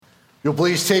You'll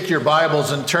please take your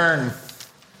Bibles and turn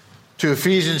to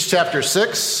Ephesians chapter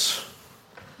 6.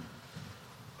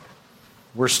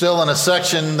 We're still in a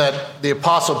section that the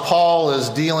Apostle Paul is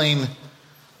dealing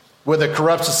with a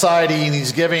corrupt society, and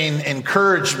he's giving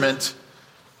encouragement.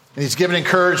 And he's giving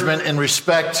encouragement in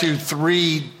respect to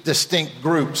three distinct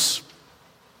groups.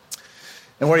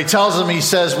 And what he tells them, he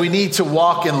says, we need to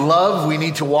walk in love, we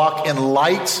need to walk in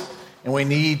light, and we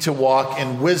need to walk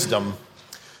in wisdom.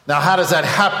 Now, how does that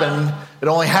happen? It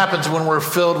only happens when we're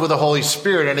filled with the Holy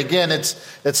Spirit. And again,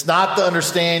 it's not the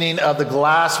understanding of the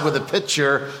glass with a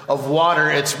pitcher of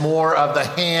water. It's more of the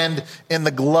hand in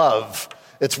the glove.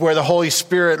 It's where the Holy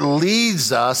Spirit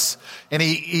leads us, and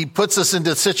he puts us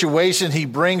into a situation. He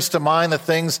brings to mind the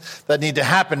things that need to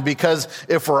happen, because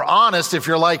if we're honest, if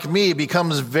you're like me, it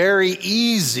becomes very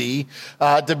easy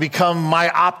to become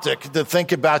myopic, to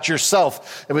think about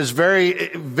yourself. It was very,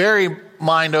 very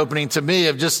mind-opening to me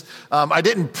of just, I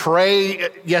didn't pray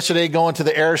yesterday going to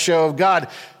the air show of God,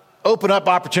 open up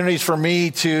opportunities for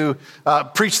me to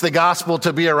preach the gospel,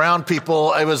 to be around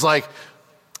people. It was like,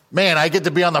 man, I get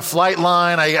to be on the flight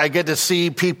line. I get to see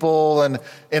people, and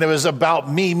it was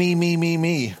about me.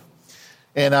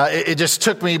 And it just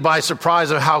took me by surprise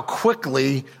of how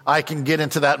quickly I can get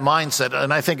into that mindset.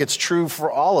 And I think it's true for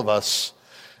all of us.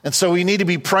 And so we need to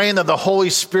be praying that the Holy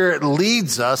Spirit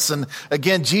leads us. And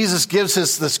again, Jesus gives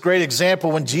us this great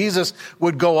example. When Jesus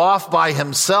would go off by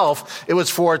himself, it was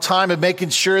for a time of making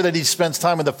sure that he spends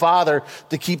time with the Father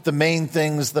to keep the main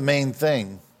things the main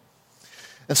thing.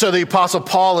 And so the Apostle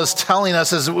Paul is telling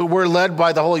us, as we're led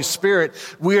by the Holy Spirit,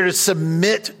 we are to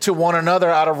submit to one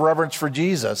another out of reverence for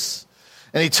Jesus.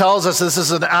 And he tells us this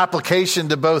is an application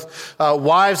to both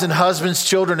wives and husbands,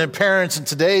 children and parents. And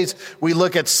today's we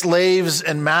look at slaves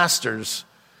and masters.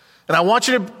 And I want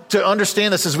you to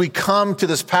understand this as we come to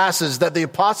this passage, that the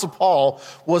Apostle Paul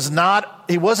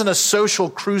he wasn't a social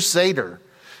crusader.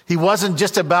 He wasn't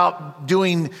just about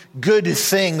doing good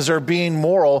things or being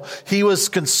moral. He was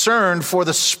concerned for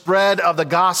the spread of the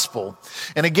gospel.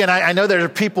 And again, I know there are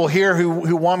people here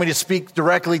who want me to speak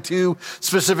directly to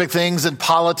specific things in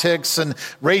politics and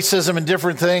racism and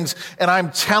different things. And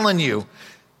I'm telling you,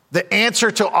 the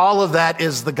answer to all of that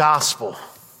is the gospel.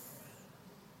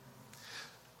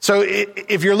 So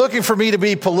if you're looking for me to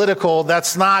be political,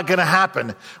 that's not going to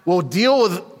happen. We'll deal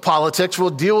with politics. We'll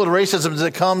deal with racism as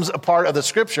it comes a part of the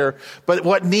scripture. But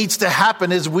what needs to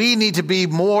happen is we need to be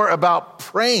more about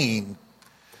praying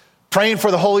for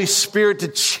the Holy Spirit to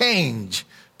change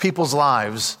people's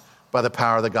lives by the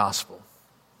power of the gospel.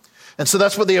 And so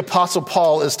that's what the Apostle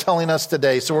Paul is telling us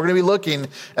today. So we're going to be looking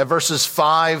at verses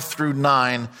 5 through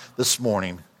 9 this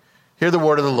morning. Hear the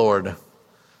word of the Lord.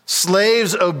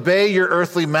 Slaves, obey your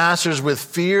earthly masters with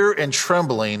fear and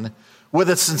trembling, with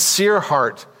a sincere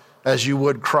heart, as you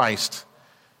would Christ,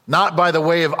 not by the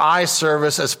way of eye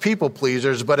service as people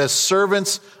pleasers, but as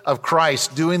servants of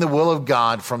Christ, doing the will of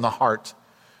God from the heart,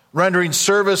 rendering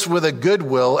service with a good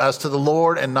will as to the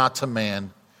Lord and not to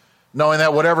man, knowing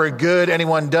that whatever good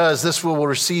anyone does, this will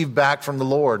receive back from the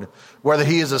Lord, whether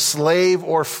he is a slave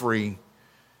or free.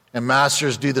 And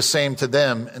masters, do the same to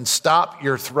them, and stop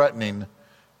your threatening,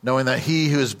 knowing that he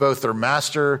who is both their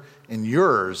master and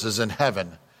yours is in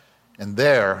heaven, and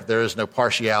there is no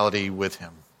partiality with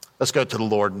him. Let's go to the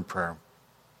Lord in prayer.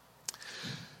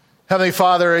 Heavenly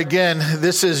Father, again,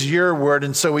 this is your word,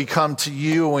 and so we come to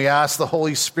you and we ask the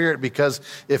Holy Spirit, because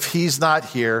if he's not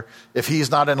here, if he's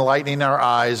not enlightening our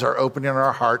eyes or opening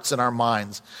our hearts and our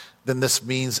minds, then this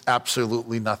means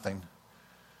absolutely nothing.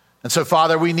 And so,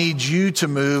 Father, we need you to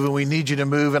move, and we need you to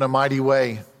move in a mighty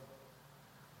way.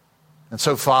 And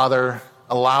so, Father,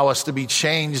 allow us to be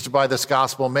changed by this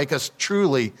gospel. Make us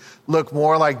truly look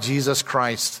more like Jesus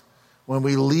Christ when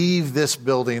we leave this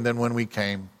building than when we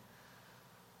came.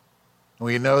 And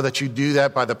we know that you do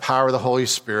that by the power of the Holy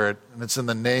Spirit. And it's in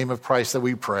the name of Christ that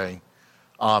we pray.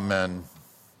 Amen.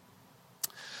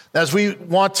 Now, as we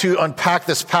want to unpack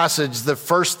this passage, the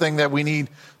first thing that we need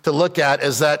to look at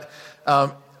is that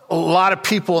a lot of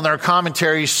people in their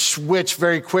commentaries switch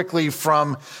very quickly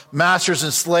from masters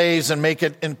and slaves and make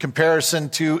it in comparison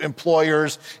to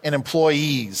employers and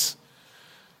employees.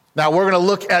 Now, we're going to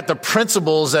look at the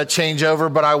principles that change over,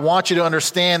 but I want you to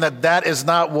understand that that is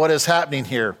not what is happening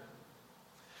here.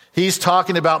 He's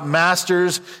talking about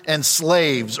masters and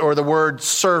slaves, or the word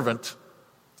servant.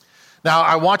 Now,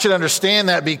 I want you to understand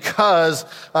that because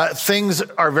things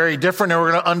are very different, and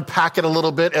we're going to unpack it a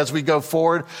little bit as we go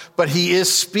forward. But he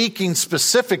is speaking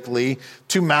specifically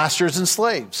to masters and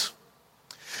slaves.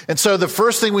 And so the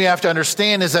first thing we have to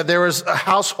understand is that there is a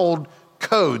household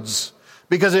codes,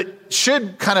 because it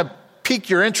should kind of pique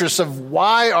your interest of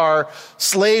why are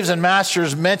slaves and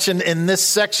masters mentioned in this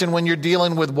section when you're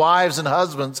dealing with wives and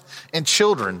husbands and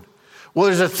children. Well,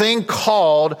 there's a thing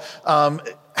called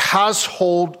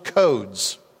household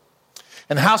codes.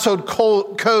 And household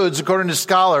codes, according to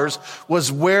scholars,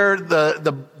 was where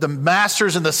the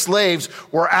masters and the slaves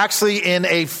were actually in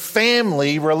a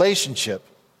family relationship.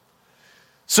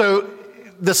 So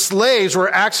the slaves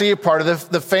were actually a part of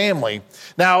the family.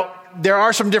 Now, there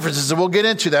are some differences, and we'll get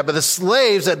into that, but the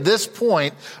slaves at this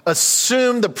point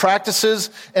assumed the practices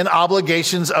and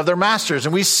obligations of their masters,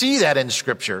 and we see that in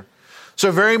Scripture.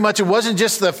 So very much, it wasn't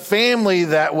just the family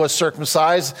that was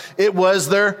circumcised, it was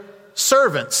their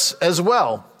servants as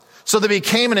well. So they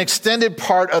became an extended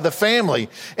part of the family.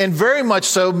 And very much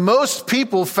so, most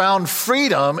people found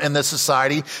freedom in this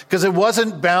society because it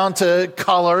wasn't bound to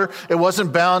color. It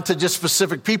wasn't bound to just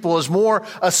specific people. It was more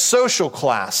a social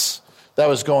class that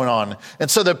was going on.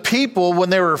 And so the people, when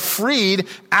they were freed,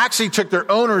 actually took their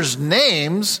owners'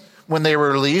 names when they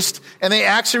were released, and they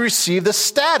actually received the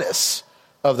status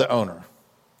of the owner.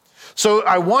 So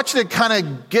I want you to kind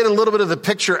of get a little bit of the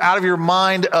picture out of your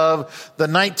mind of the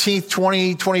 19th,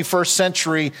 20th, 21st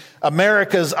century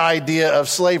America's idea of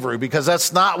slavery, because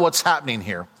that's not what's happening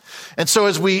here. And so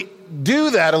as we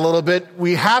do that a little bit,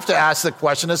 we have to ask the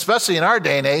question, especially in our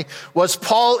day and age, was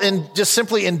Paul just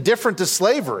simply indifferent to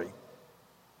slavery?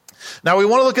 Now, we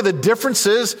want to look at the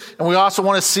differences, and we also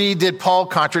want to see, did Paul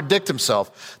contradict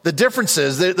himself? The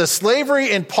differences, the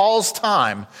slavery in Paul's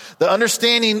time, the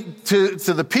understanding to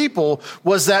the people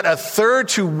was that 1/3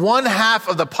 to 1/2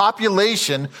 of the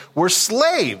population were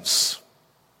slaves.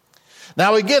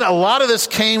 Now, again, a lot of this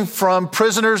came from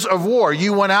prisoners of war.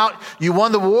 You went out, you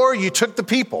won the war, you took the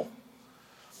people.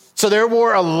 So there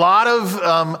were a lot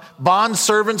of bond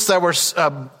servants that were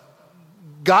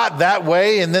got that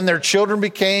way, and then their children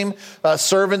became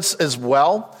servants as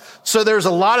well. So there's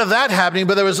a lot of that happening,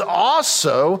 but there was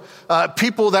also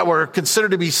people that were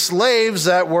considered to be slaves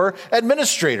that were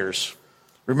administrators.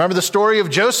 Remember the story of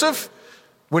Joseph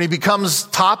when he becomes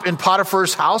top in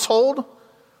Potiphar's household?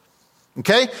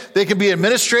 Okay, they could be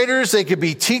administrators, they could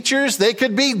be teachers, they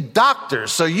could be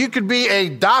doctors. So you could be a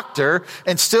doctor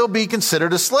and still be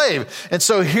considered a slave. And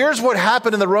so here's what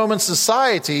happened in the Roman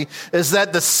society is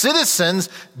that the citizens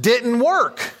didn't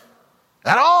work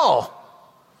at all.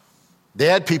 They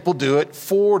had people do it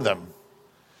for them.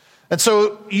 And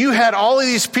so you had all of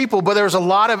these people, but there was a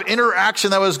lot of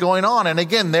interaction that was going on. And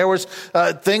again, there was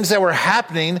things that were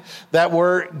happening that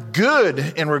were good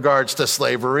in regards to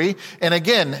slavery. And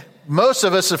again, most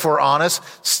of us, if we're honest,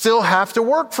 still have to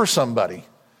work for somebody.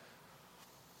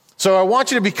 So I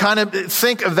want you to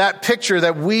think of that picture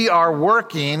that we are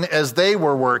working as they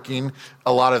were working,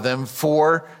 a lot of them,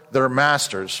 for their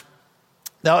masters.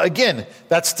 Now, again,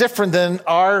 that's different than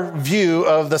our view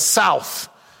of the South.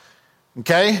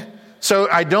 Okay? So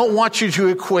I don't want you to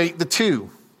equate the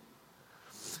two.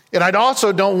 And I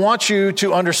also don't want you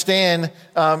to understand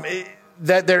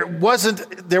that there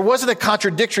wasn't a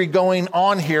contradictory going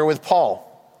on here with Paul.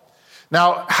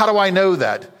 Now, how do I know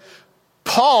that?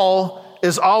 Paul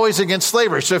is always against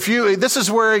slavery. So this is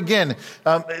where, again,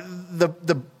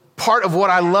 the part of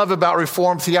what I love about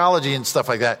Reformed theology and stuff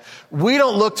like that. We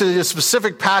don't look to a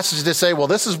specific passage to say, well,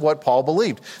 this is what Paul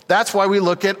believed. That's why we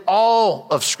look at all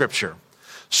of Scripture.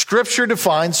 Scripture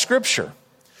defines Scripture.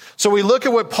 So we look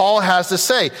at what Paul has to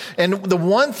say. And the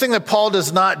one thing that Paul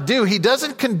does not do, he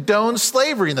doesn't condone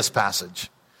slavery in this passage.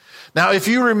 Now, if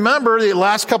you remember the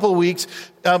last couple of weeks,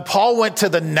 Paul went to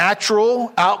the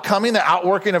natural outcoming, the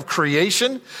outworking of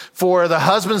creation for the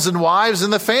husbands and wives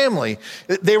in the family.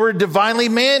 They were divinely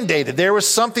mandated. There was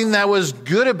something that was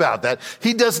good about that.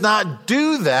 He does not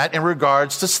do that in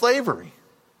regards to slavery.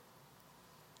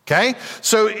 Okay,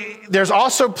 so there's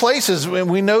also places, and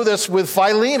we know this with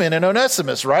Philemon and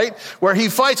Onesimus, right? Where he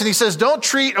fights and he says, don't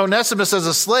treat Onesimus as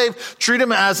a slave, treat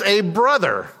him as a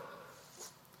brother.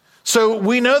 So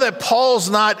we know that Paul's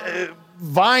not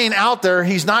vying out there.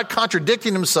 He's not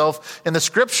contradicting himself in the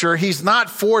Scripture. He's not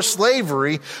for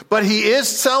slavery, but he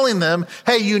is telling them,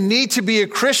 hey, you need to be a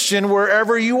Christian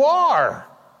wherever you are.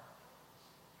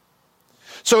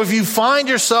 So if you find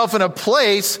yourself in a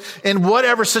place, in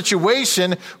whatever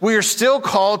situation, we are still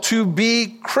called to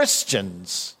be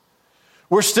Christians.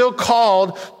 We're still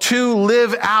called to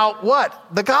live out what?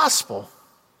 The gospel.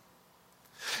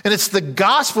 And it's the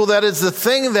gospel that is the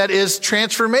thing that is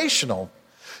transformational.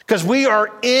 Because we are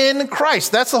in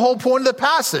Christ. That's the whole point of the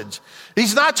passage.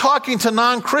 He's not talking to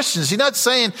non-Christians. He's not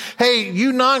saying, hey,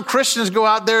 you non-Christians go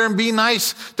out there and be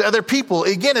nice to other people.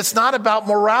 Again, it's not about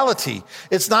morality.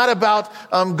 It's not about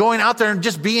going out there and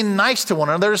just being nice to one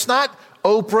another. It's not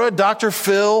Oprah, Dr.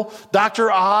 Phil,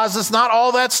 Dr. Oz. It's not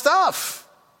all that stuff.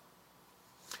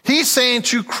 He's saying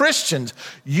to Christians,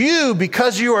 you,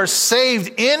 because you are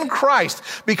saved in Christ,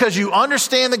 because you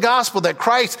understand the gospel that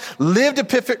Christ lived a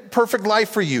perfect life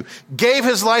for you, gave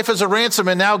his life as a ransom,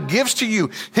 and now gives to you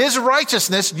his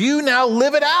righteousness, you now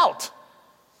live it out.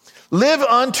 Live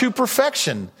unto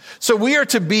perfection. So we are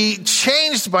to be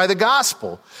changed by the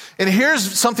gospel. And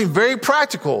here's something very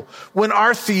practical. When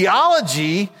our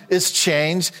theology is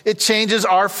changed, it changes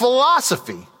our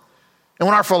philosophy. And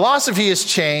when our philosophy is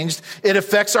changed, it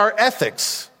affects our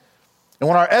ethics. And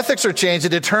when our ethics are changed, it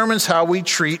determines how we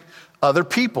treat other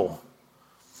people.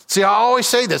 See, I always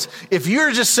say this. If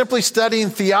you're just simply studying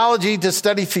theology to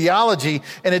study theology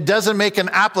and it doesn't make an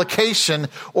application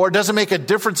or it doesn't make a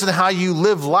difference in how you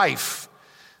live life,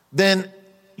 then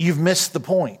you've missed the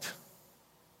point.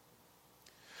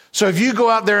 So if you go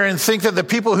out there and think that the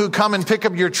people who come and pick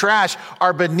up your trash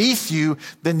are beneath you,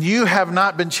 then you have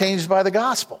not been changed by the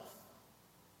gospel.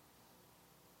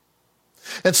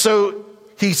 And so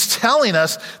he's telling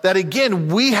us that, again,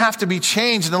 we have to be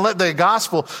changed and let the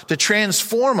gospel to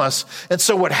transform us. And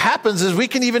so what happens is we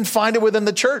can even find it within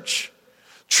the church.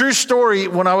 True story,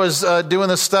 when I was doing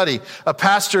this study, a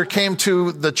pastor came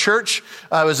to the church.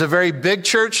 It was a very big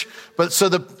church, but so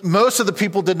most of the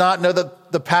people did not know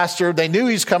that the pastor, they knew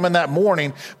he's coming that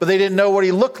morning, but they didn't know what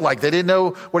he looked like. They didn't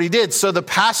know what he did. So the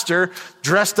pastor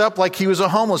dressed up like he was a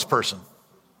homeless person.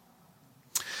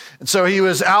 And so he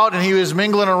was out and he was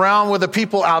mingling around with the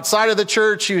people outside of the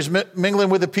church. He was mingling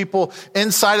with the people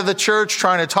inside of the church,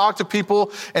 trying to talk to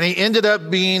people. And he ended up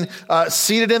being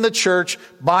seated in the church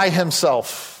by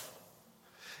himself.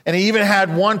 And he even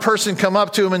had one person come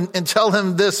up to him and tell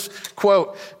him this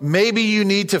quote, "Maybe you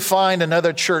need to find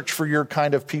another church for your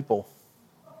kind of people."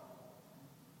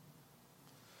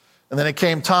 And then it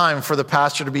came time for the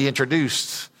pastor to be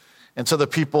introduced. And so the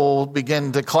people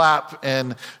begin to clap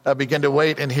and begin to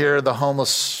wait, and here the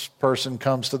homeless person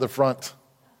comes to the front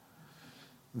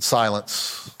in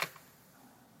silence.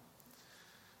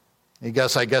 I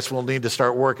guess we'll need to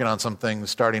start working on some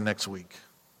things starting next week.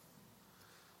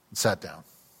 And sat down.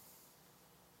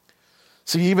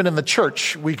 See, even in the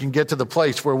church, we can get to the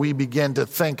place where we begin to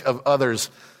think of others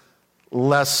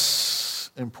less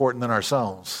important than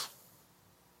ourselves.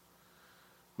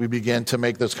 We begin to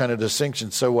make those kind of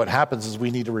distinctions. So what happens is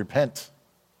we need to repent.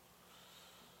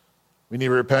 We need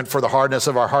to repent for the hardness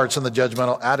of our hearts and the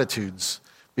judgmental attitudes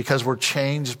because we're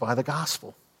changed by the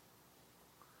gospel.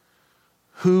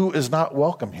 Who is not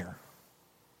welcome here?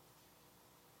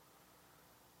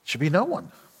 Should be no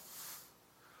one.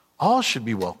 All should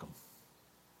be welcome.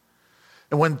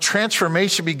 And when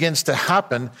transformation begins to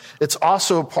happen, it's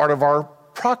also a part of our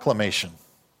proclamation.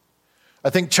 I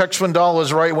think Chuck Swindoll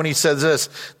was right when he says this: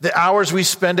 the hours we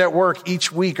spend at work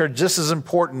each week are just as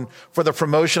important for the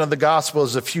promotion of the gospel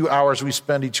as the few hours we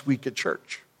spend each week at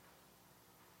church.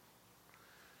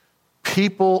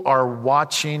 People are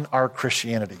watching our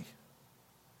Christianity.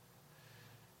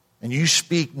 And you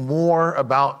speak more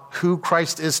about who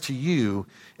Christ is to you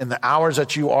in the hours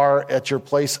that you are at your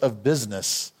place of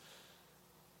business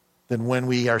than when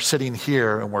we are sitting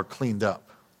here and we're cleaned up.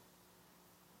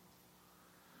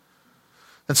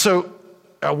 And so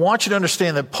I want you to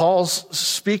understand that Paul's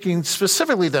speaking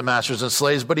specifically to masters and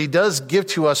slaves, but he does give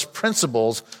to us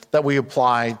principles that we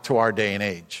apply to our day and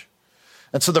age.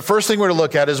 And so the first thing we're to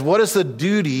look at is, what is the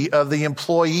duty of the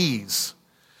employees?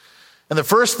 And the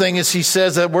first thing is, he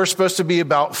says that we're supposed to be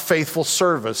about faithful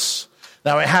service.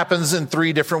 Now, it happens in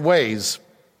three different ways.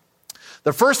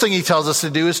 The first thing he tells us to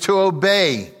do is to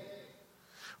obey.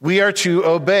 We are to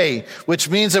obey, which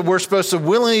means that we're supposed to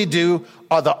willingly do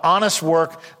the honest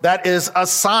work that is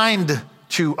assigned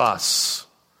to us.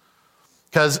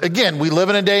 Because again, we live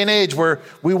in a day and age where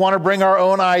we want to bring our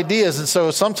own ideas. And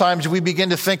so sometimes we begin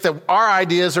to think that our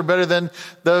ideas are better than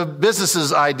the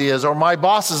business's ideas or my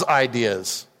boss's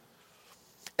ideas.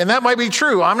 And that might be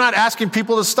true. I'm not asking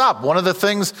people to stop. One of the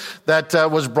things that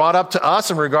was brought up to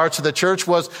us in regards to the church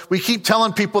was we keep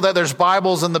telling people that there's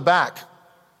Bibles in the back.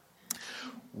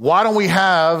 Why don't we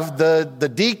have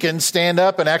the deacon stand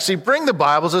up and actually bring the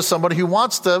Bibles to somebody who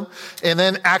wants them and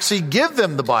then actually give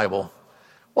them the Bible?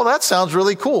 Well, that sounds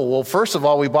really cool. Well, first of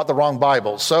all, we bought the wrong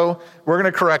Bible, so we're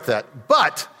going to correct that.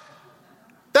 But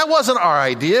that wasn't our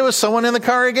idea. It was someone in the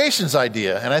congregation's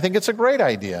idea, and I think it's a great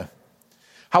idea.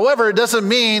 However, it doesn't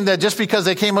mean that just because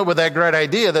they came up with that great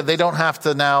idea that they don't have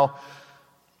to now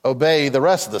obey the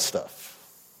rest of the stuff.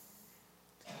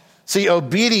 See,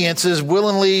 obedience is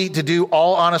willingly to do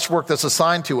all honest work that's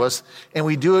assigned to us, and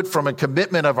we do it from a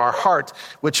commitment of our heart,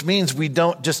 which means we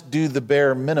don't just do the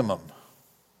bare minimum.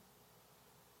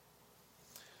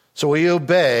 So we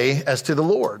obey as to the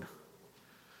Lord.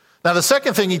 Now, the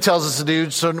second thing he tells us to do,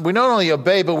 so we not only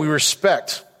obey, but we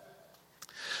respect.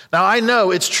 Now, I know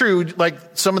it's true, like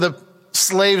some of the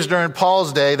slaves during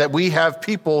Paul's day, that we have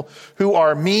people who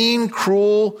are mean,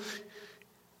 cruel,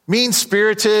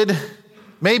 mean-spirited,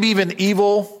 maybe even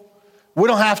evil. We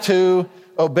don't have to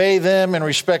obey them and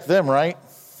respect them, right?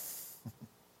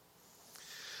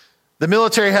 The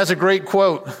military has a great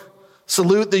quote: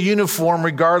 salute the uniform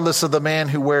regardless of the man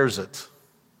who wears it.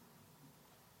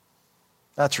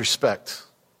 That's respect.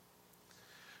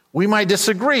 We might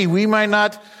disagree, we might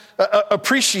not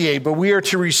appreciate, but we are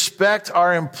to respect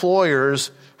our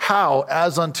employers. How?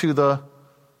 As unto the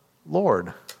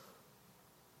Lord.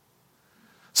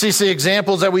 See the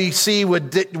examples that we see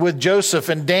with Joseph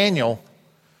and Daniel.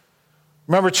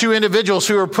 Remember, two individuals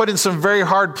who are put in some very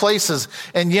hard places,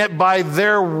 and yet by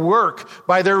their work,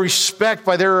 by their respect,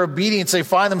 by their obedience, they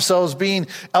find themselves being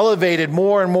elevated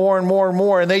more and more and more and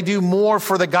more, and they do more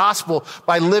for the gospel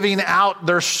by living out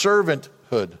their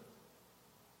servanthood.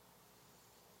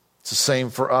 It's the same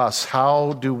for us.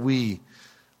 How do we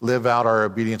live out our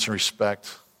obedience and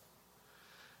respect?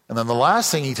 And then the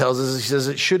last thing he tells us is, he says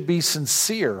it should be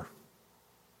sincere.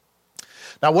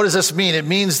 Now, what does this mean? It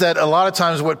means that a lot of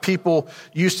times what people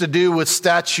used to do with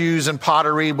statues and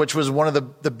pottery, which was one of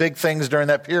the big things during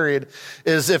that period,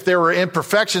 is if there were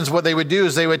imperfections, what they would do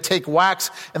is they would take wax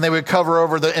and they would cover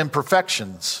over the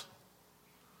imperfections.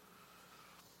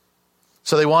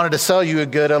 So they wanted to sell you a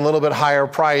good at a little bit higher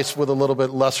price with a little bit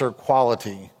lesser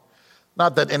quality.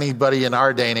 Not that anybody in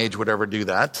our day and age would ever do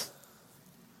that.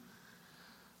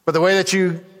 But the way that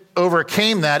you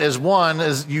overcame that is, one,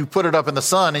 is you put it up in the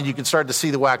sun and you can start to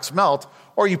see the wax melt,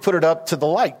 or you put it up to the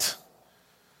light.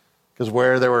 Because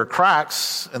where there were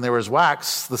cracks and there was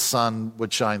wax, the sun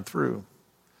would shine through.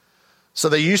 So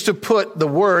they used to put the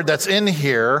word that's in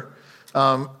here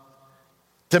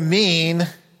to mean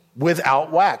without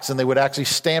wax, and they would actually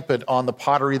stamp it on the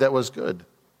pottery that was good.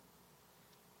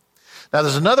 Now,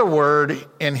 there's another word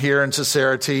in here in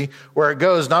sincerity where it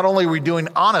goes, not only are we doing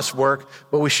honest work,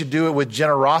 but we should do it with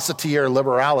generosity or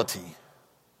liberality.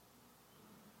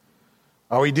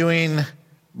 Are we doing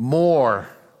more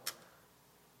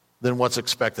than what's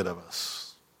expected of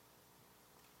us?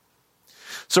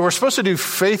 So we're supposed to do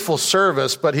faithful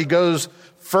service, but he goes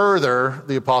further,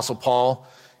 the Apostle Paul,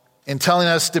 in telling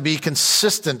us to be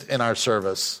consistent in our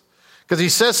service. Because he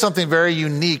says something very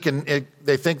unique, and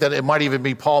they think that it might even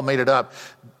be Paul made it up.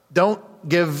 Don't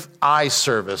give eye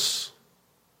service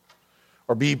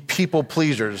or be people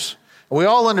pleasers. We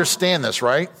all understand this,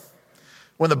 right?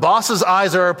 When the boss's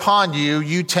eyes are upon you,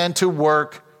 you tend to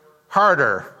work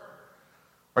harder,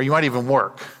 or you might even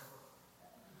work.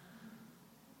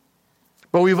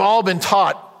 But we've all been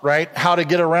taught, right, how to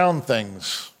get around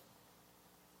things.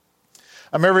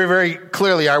 I remember very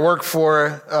clearly, I worked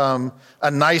for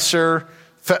a nicer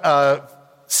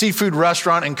seafood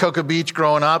restaurant in Cocoa Beach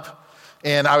growing up,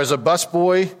 and I was a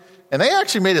busboy, and they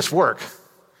actually made us work.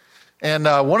 And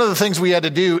one of the things we had to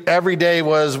do every day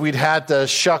was we'd had to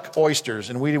shuck oysters,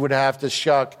 and we would have to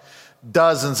shuck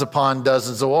dozens upon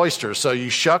dozens of oysters. So you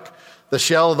shuck the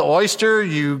shell of the oyster,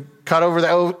 you cut over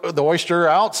the oyster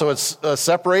out so it's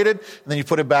separated, and then you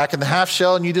put it back in the half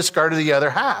shell, and you discarded the other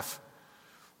half,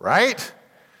 right?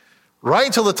 Right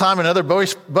until the time another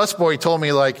busboy told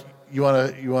me, like, you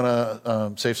want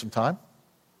to save some time?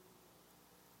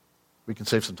 We can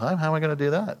save some time? How am I going to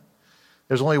do that?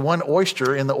 There's only one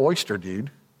oyster in the oyster, dude.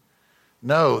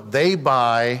 No, they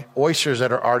buy oysters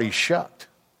that are already shucked.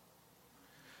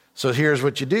 So here's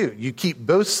what you do. You keep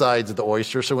both sides of the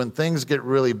oyster, so when things get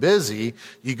really busy,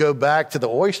 you go back to the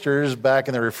oysters back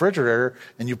in the refrigerator,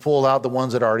 and you pull out the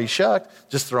ones that are already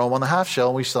shucked, just throw them on the half shell,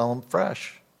 and we sell them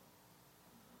fresh.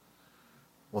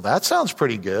 Well, that sounds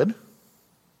pretty good.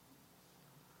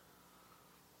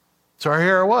 So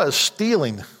here I was,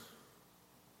 stealing.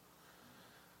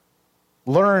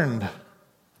 Learned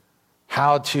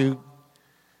how to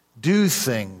do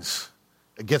things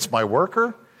against my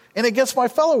worker and against my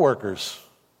fellow workers.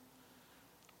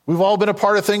 We've all been a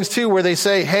part of things too where they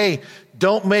say, hey,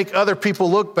 don't make other people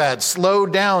look bad. Slow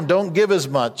down. Don't give as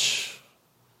much.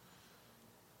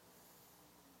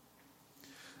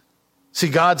 See,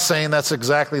 God's saying that's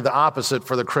exactly the opposite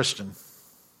for the Christian.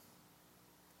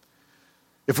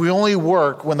 If we only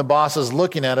work when the boss is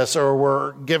looking at us or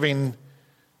we're giving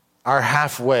our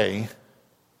halfway,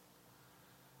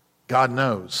 God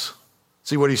knows.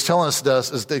 See, what he's telling us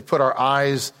does is they put our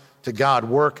eyes to God,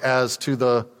 work as to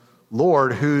the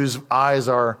Lord, whose eyes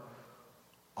are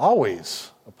always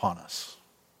upon us.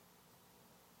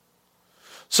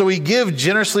 So we give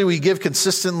generously, we give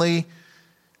consistently,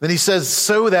 Then he says,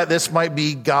 so that this might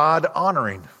be God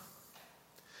honoring.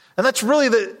 And that's really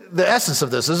the essence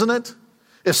of this, isn't it?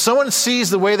 If someone sees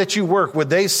the way that you work, would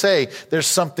they say there's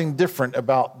something different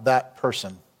about that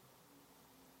person?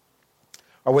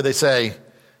 Or would they say,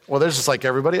 well, they're just like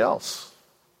everybody else?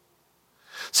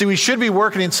 See, we should be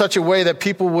working in such a way that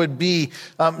people would be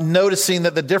noticing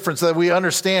that the difference, that we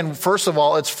understand, first of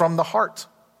all, it's from the heart.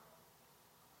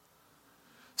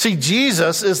 See,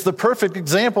 Jesus is the perfect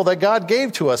example that God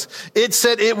gave to us. It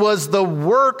said it was the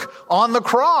work on the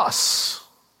cross.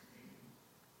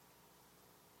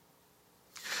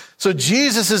 So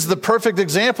Jesus is the perfect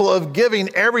example of giving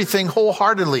everything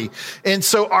wholeheartedly. And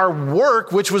so our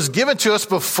work, which was given to us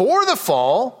before the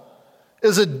fall,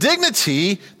 is a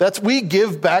dignity that we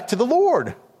give back to the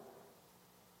Lord.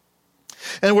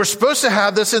 And we're supposed to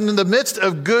have this in the midst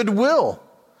of goodwill.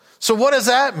 So what does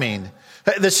that mean?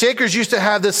 The Shakers used to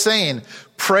have this saying,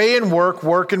 pray and work,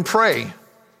 work and pray.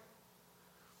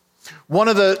 One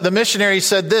of the missionaries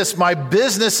said this, my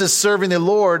business is serving the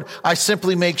Lord. I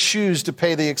simply make shoes to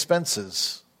pay the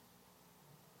expenses.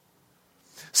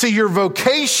 See, your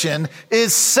vocation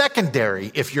is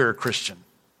secondary if you're a Christian.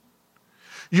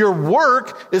 Your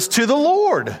work is to the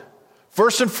Lord,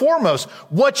 first and foremost.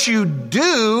 What you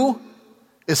do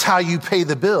is how you pay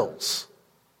the bills.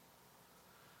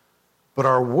 But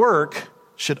our work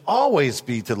should always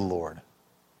be to the Lord.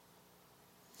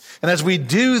 And as we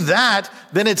do that,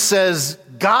 then it says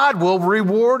God will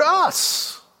reward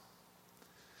us.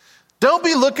 Don't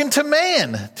be looking to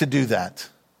man to do that.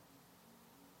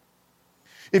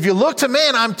 If you look to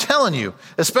man, I'm telling you,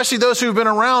 especially those who've been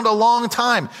around a long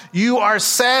time, you are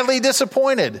sadly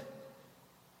disappointed.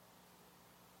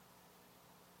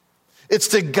 It's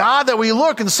to God that we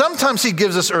look, and sometimes he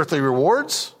gives us earthly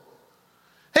rewards.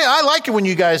 Hey, I like it when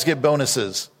you guys get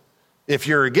bonuses, if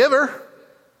you're a giver.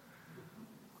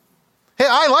 Hey,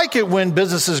 I like it when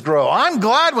businesses grow. I'm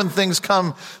glad when things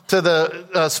come to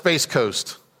the Space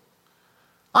Coast.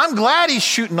 I'm glad he's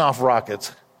shooting off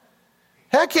rockets.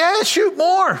 Heck yeah, shoot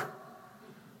more.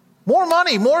 More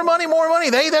money, more money, more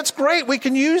money. Hey, that's great. We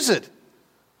can use it.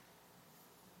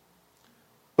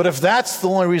 But if that's the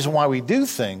only reason why we do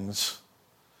things,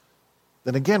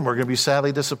 then again, we're going to be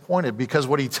sadly disappointed, because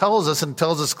what he tells us, and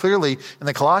tells us clearly in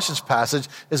the Colossians passage,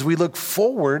 is we look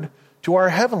forward to our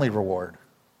heavenly reward.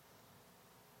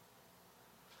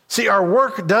 See, our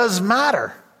work does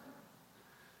matter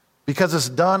because it's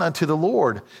done unto the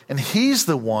Lord, and he's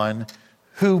the one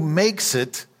who makes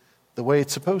it the way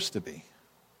it's supposed to be.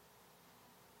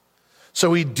 So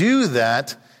we do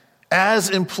that as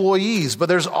employees, but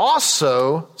there's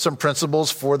also some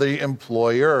principles for the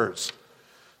employers.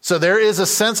 So there is a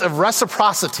sense of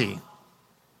reciprocity,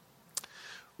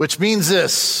 which means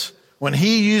this: when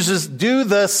he uses do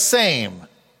the same,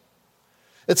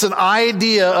 it's an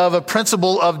idea of a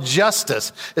principle of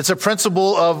justice. It's a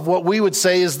principle of what we would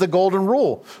say is the golden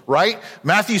rule, right?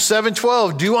 Matthew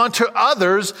 7:12, do unto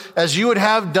others as you would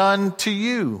have done to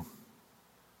you.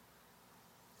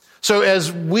 So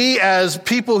as we, as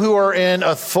people who are in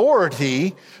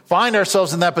authority, find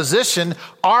ourselves in that position,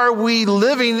 are we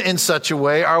living in such a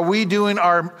way? Are we doing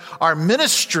our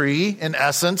ministry, in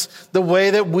essence, the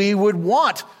way that we would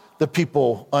want the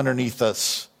people underneath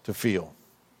us to feel?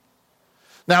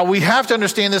 Now, we have to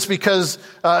understand this because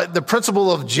the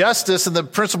principle of justice and the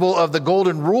principle of the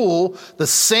golden rule, the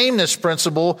sameness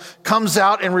principle, comes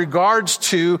out in regards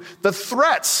to the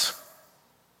threats.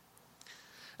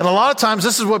 And a lot of times,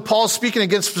 this is what Paul's speaking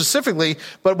against specifically,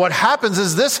 but what happens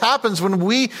is this happens when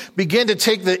we begin to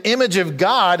take the image of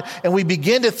God and we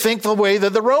begin to think the way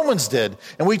that the Romans did.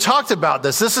 And we talked about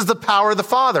this. This is the power of the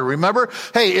Father. Remember?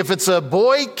 Hey, if it's a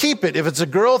boy, keep it. If it's a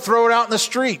girl, throw it out in the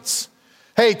streets.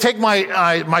 Hey, take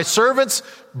my servants,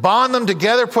 bond them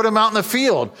together, put them out in the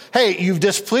field. Hey, you've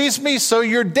displeased me, so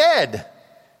you're dead.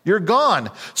 You're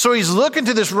gone. So he's looking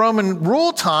to this Roman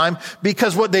rule time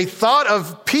because what they thought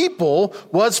of people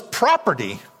was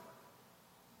property.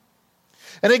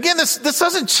 And again, this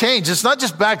doesn't change. It's not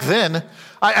just back then.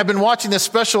 I've been watching this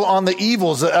special on the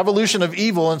evils, the evolution of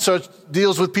evil. And so it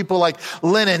deals with people like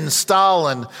Lenin,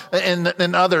 Stalin,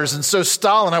 and others. And so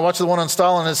Stalin, I watched the one on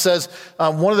Stalin, and it says,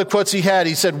 one of the quotes he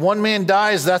said, 1 man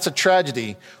dies, that's a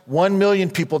tragedy. 1 million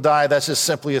people die, that's just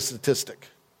simply a statistic.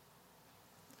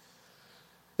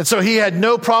 And so he had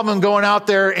no problem going out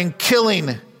there and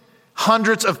killing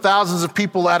hundreds of thousands of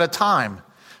people at a time,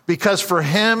 because for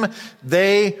him,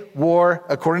 they were,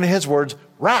 according to his words,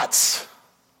 rats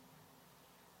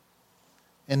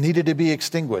and needed to be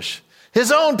extinguished.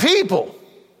 His own people.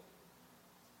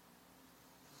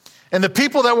 And the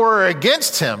people that were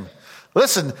against him,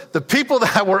 Listen, the people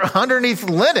that were underneath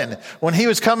Lenin when he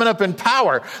was coming up in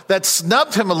power, that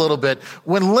snubbed him a little bit.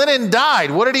 When Lenin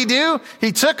died, what did he do?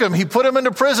 He took him, he put him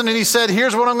into prison, and he said,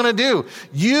 here's what I'm going to do.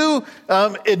 You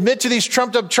admit to these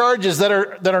trumped up charges that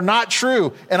are not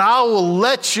true, and I will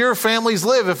let your families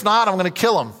live. If not, I'm going to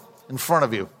kill them in front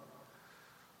of you.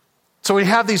 So we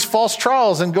have these false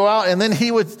trials and go out, and then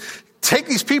he would take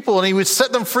these people and he would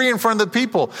set them free in front of the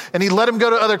people, and he'd let them go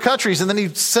to other countries, and then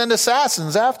he'd send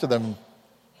assassins after them.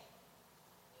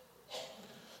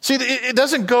 See, it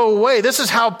doesn't go away. This is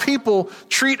how people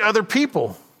treat other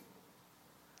people.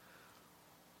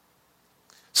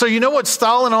 So you know what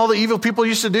Stalin and all the evil people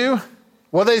used to do?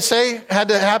 What they say had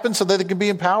to happen so that they could be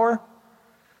in power?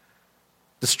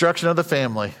 Destruction of the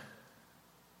family.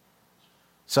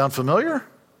 Sound familiar?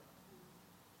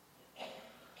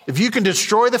 If you can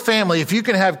destroy the family, if you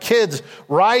can have kids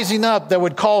rising up that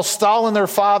would call Stalin their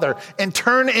father and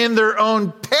turn in their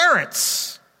own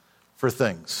parents for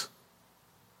things.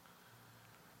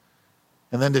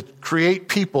 And then to create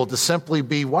people to simply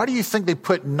be, why do you think they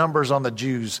put numbers on the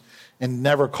Jews and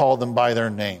never called them by their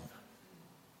name?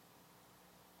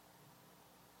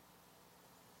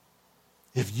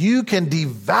 If you can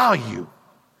devalue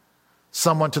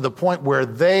someone to the point where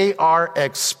they are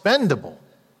expendable,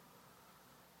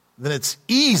 then it's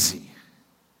easy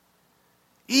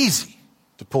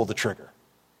to pull the trigger.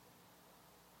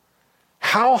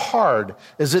 How hard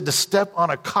is it to step on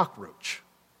a cockroach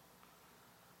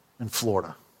in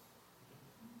Florida?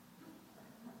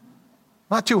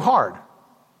 Not too hard.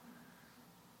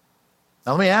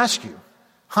 Now let me ask you,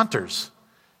 hunters,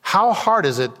 how hard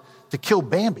is it to kill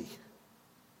Bambi?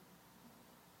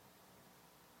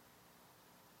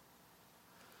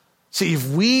 See, if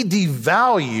we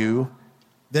devalue,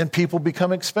 then people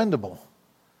become expendable.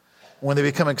 When they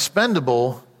become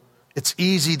expendable, it's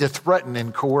easy to threaten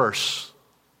and coerce.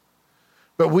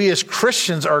 But we as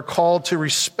Christians are called to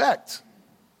respect.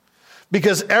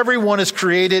 Because everyone is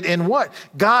created in what?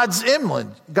 God's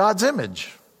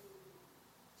image.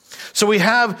 So we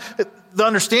have the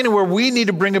understanding where we need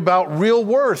to bring about real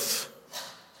worth.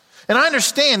 And I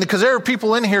understand, because there are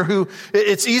people in here who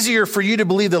it's easier for you to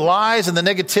believe the lies and the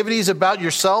negativities about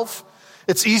yourself.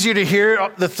 It's easier to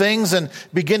hear the things and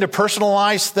begin to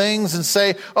personalize things and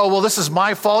say, oh, well, this is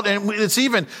my fault. And it's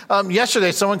even,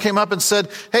 yesterday, someone came up and said,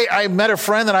 hey, I met a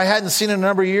friend that I hadn't seen in a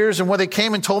number of years, and what they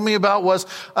came and told me about was,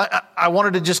 I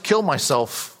wanted to just kill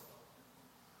myself.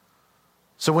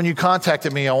 So when you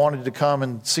contacted me, I wanted to come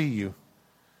and see you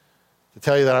to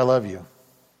tell you that I love you.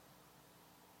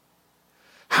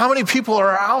 How many people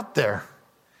are out there?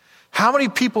 How many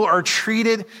people are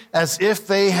treated as if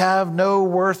they have no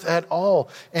worth at all?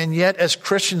 And yet, as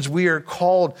Christians, we are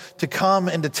called to come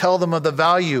and to tell them of the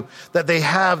value that they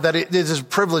have, that it is a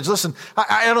privilege. Listen,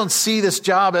 I don't see this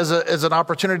job as an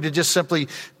opportunity to just simply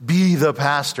be the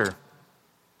pastor.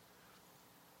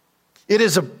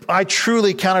 I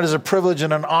truly count it as a privilege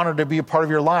and an honor to be a part of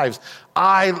your lives.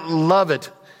 I love it.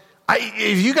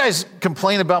 If you guys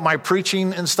complain about my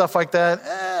preaching and stuff like that,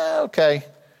 okay,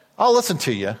 I'll listen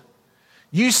to you.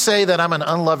 You say that I'm an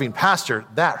unloving pastor,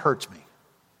 that hurts me.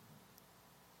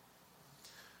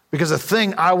 Because the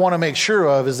thing I want to make sure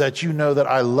of is that you know that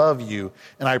I love you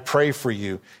and I pray for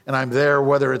you. And I'm there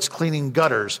whether it's cleaning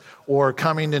gutters or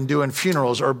coming and doing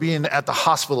funerals or being at the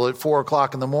hospital at 4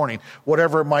 o'clock in the morning,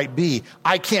 whatever it might be.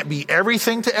 I can't be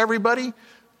everything to everybody,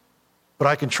 but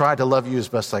I can try to love you as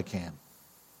best I can.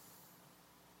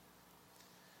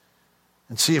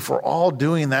 And see, if we're all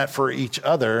doing that for each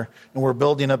other and we're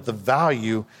building up the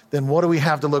value, then what do we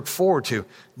have to look forward to?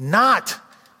 Not,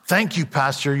 thank you,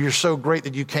 Pastor, you're so great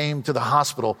that you came to the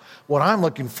hospital. What I'm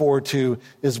looking forward to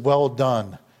is well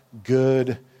done,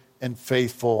 good and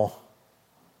faithful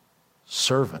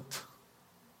servant.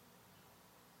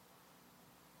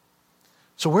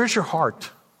 So where's your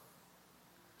heart?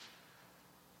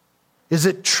 Is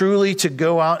it truly to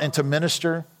go out and to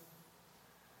minister?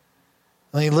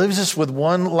 And he leaves us with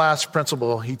one last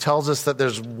principle. He tells us that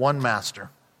there's one master.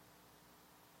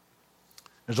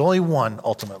 There's only one,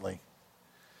 ultimately.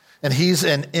 And he's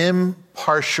an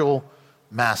impartial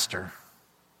master.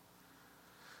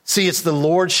 See, it's the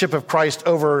lordship of Christ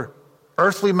over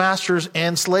earthly masters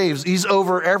and slaves. He's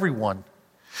over everyone.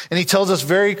 And he tells us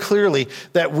very clearly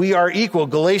that we are equal.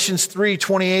 Galatians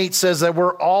 3:28 says that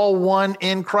we're all one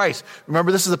in Christ.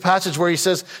 Remember, this is the passage where he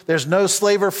says there's no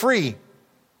slave or free.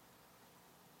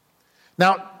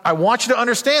 Now, I want you to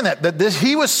understand that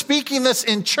he was speaking this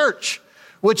in church,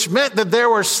 which meant that there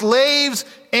were slaves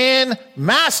and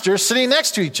masters sitting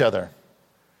next to each other.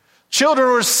 Children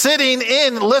were sitting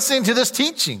in listening to this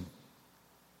teaching.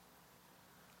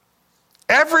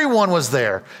 Everyone was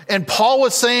there. And Paul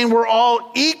was saying we're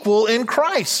all equal in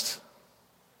Christ.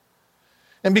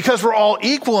 And because we're all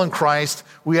equal in Christ,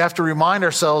 we have to remind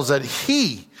ourselves that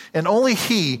he, and only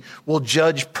he, will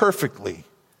judge perfectly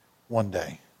one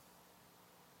day.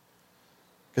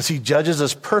 Because he judges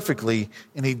us perfectly,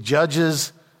 and he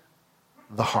judges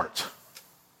the heart.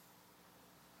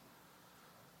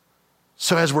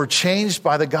 So as we're changed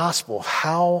by the gospel,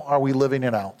 how are we living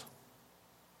it out?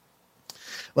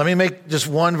 Let me make just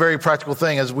one very practical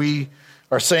thing as we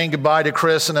are saying goodbye to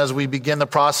Chris and as we begin the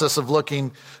process of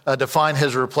looking to find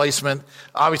his replacement.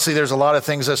 Obviously, there's a lot of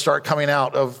things that start coming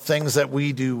out of things that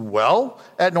we do well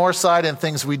at Northside and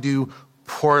things we do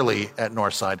poorly at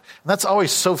Northside. And that's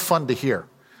always so fun to hear.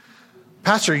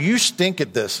 Pastor, you stink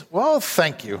at this. Well,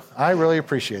 thank you. I really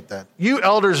appreciate that. You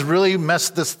elders really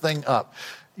messed this thing up.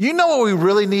 You know what we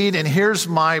really need? And here's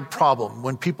my problem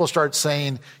when people start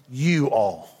saying, you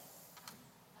all.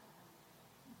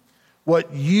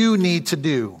 What you need to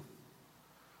do,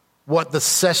 what the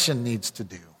session needs to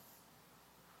do,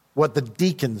 what the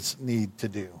deacons need to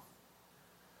do,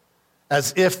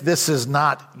 as if this is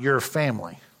not your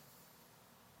family.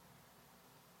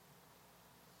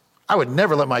 I would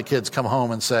never let my kids come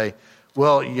home and say,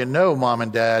 well, you know, Mom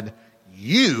and Dad,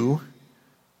 you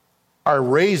are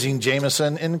raising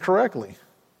Jameson incorrectly.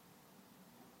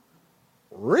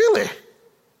 Really?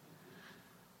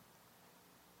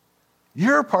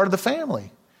 You're a part of the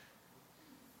family.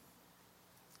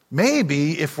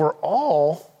 Maybe if we're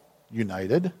all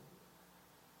united,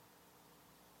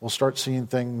 we'll start seeing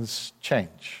things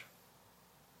change.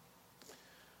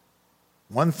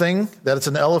 One thing that it's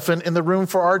an elephant in the room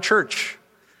for our church,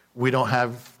 we don't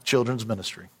have children's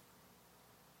ministry.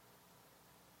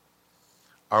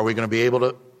 Are we going to be able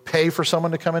to pay for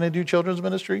someone to come in and do children's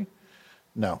ministry?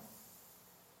 No.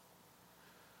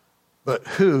 But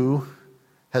who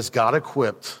has God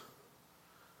equipped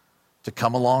to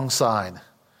come alongside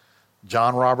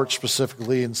John Roberts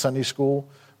specifically in Sunday school,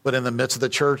 but in the midst of the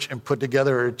church and put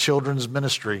together a children's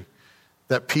ministry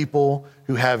that people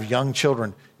who have young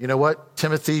children, you know what,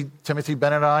 Timothy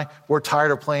Bennett and I, we're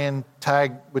tired of playing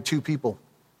tag with two people.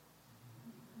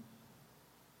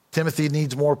 Timothy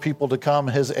needs more people to come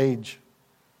his age.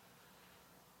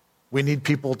 We need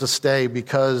people to stay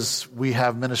because we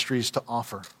have ministries to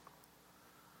offer.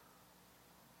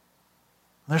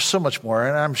 There's so much more,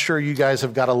 and I'm sure you guys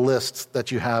have got a list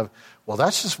that you have. Well,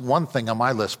 that's just one thing on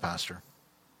my list, Pastor.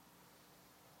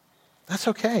 That's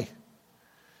okay.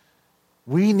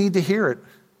 We need to hear it.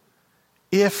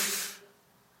 If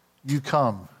you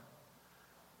come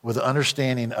with an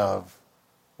understanding of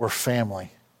we're family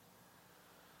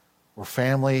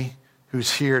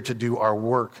who's here to do our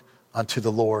work unto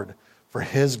the Lord for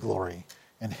his glory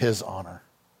and his honor.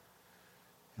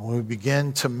 And when we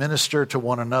begin to minister to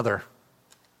one another,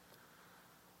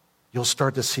 you'll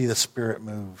start to see the Spirit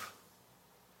move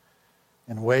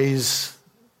in ways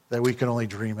that we can only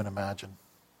dream and imagine.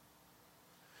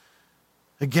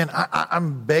 Again,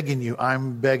 I'm begging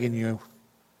you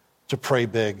to pray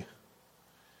big.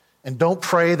 And don't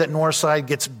pray that Northside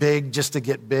gets big just to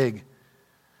get big.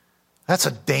 That's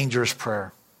a dangerous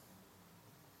prayer.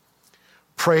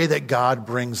 Pray that God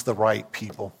brings the right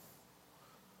people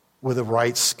with the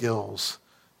right skills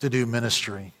to do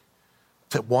ministry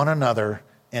to one another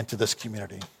and to this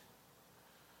community.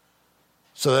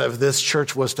 So that if this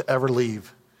church was to ever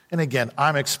leave, and again,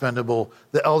 I'm expendable,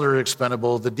 the elders are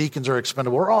expendable, the deacons are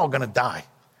expendable, we're all going to die.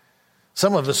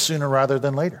 Some of us sooner rather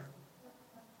than later.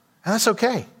 And that's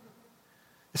okay.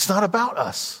 It's not about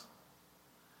us.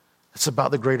 It's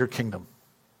about the greater kingdom.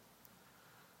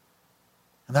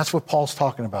 And that's what Paul's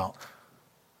talking about.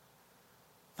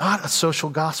 Not a social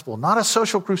gospel, not a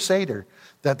social crusader,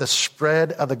 that the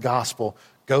spread of the gospel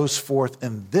goes forth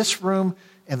in this room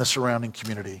and the surrounding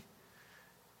community.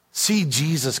 See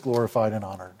Jesus glorified and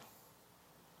honored.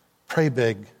 Pray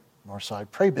big, Northside.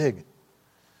 Pray big.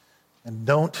 And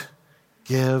don't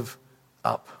give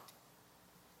up.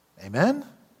 Amen?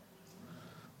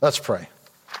 Let's pray.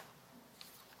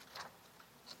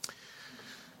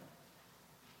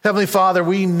 Heavenly Father,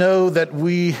 we know that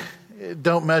we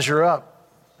don't measure up,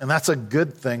 and that's a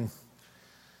good thing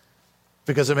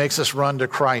because it makes us run to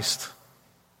Christ.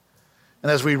 And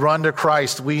as we run to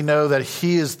Christ, we know that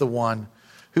he is the one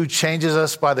who changes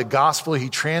us by the gospel. He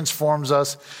transforms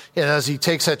us. And as he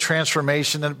takes that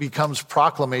transformation and it becomes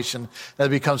proclamation, and it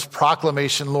becomes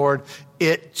proclamation, Lord,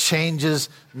 it changes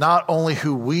not only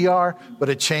who we are, but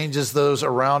it changes those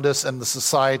around us and the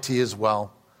society as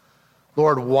well.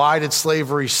 Lord, why did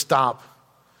slavery stop?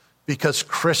 Because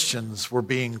Christians were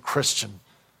being Christian.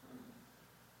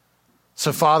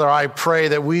 So, Father, I pray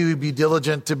that we would be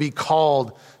diligent to be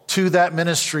called to that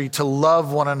ministry, to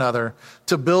love one another,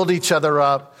 to build each other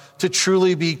up, to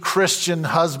truly be Christian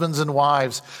husbands and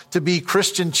wives, to be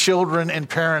Christian children and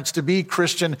parents, to be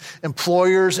Christian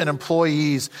employers and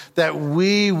employees, that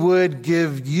we would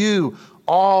give you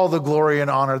all the glory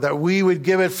and honor, that we would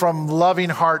give it from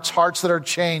loving hearts, hearts that are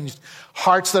changed,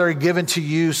 hearts that are given to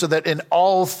you, so that in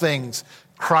all things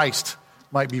Christ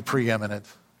might be preeminent.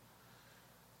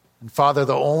 And Father,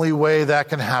 the only way that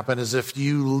can happen is if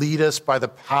you lead us by the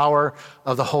power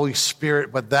of the Holy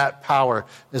Spirit, but that power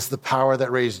is the power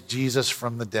that raised Jesus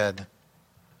from the dead.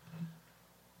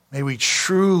 May we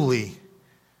truly,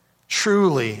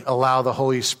 truly allow the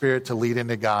Holy Spirit to lead and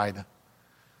to guide.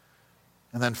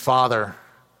 And then, Father,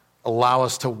 allow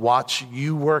us to watch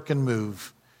you work and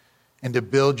move and to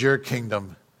build your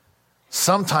kingdom,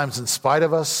 sometimes in spite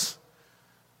of us,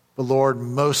 but Lord,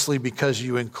 mostly because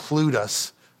you include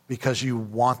us, because you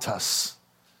want us,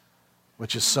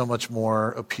 which is so much more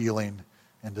appealing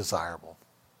and desirable.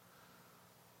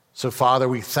 So, Father,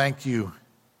 we thank you.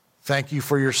 Thank you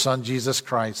for your Son, Jesus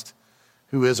Christ,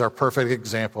 who is our perfect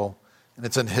example. And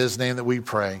it's in his name that we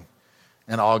pray.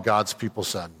 And all God's people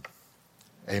said,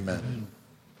 amen.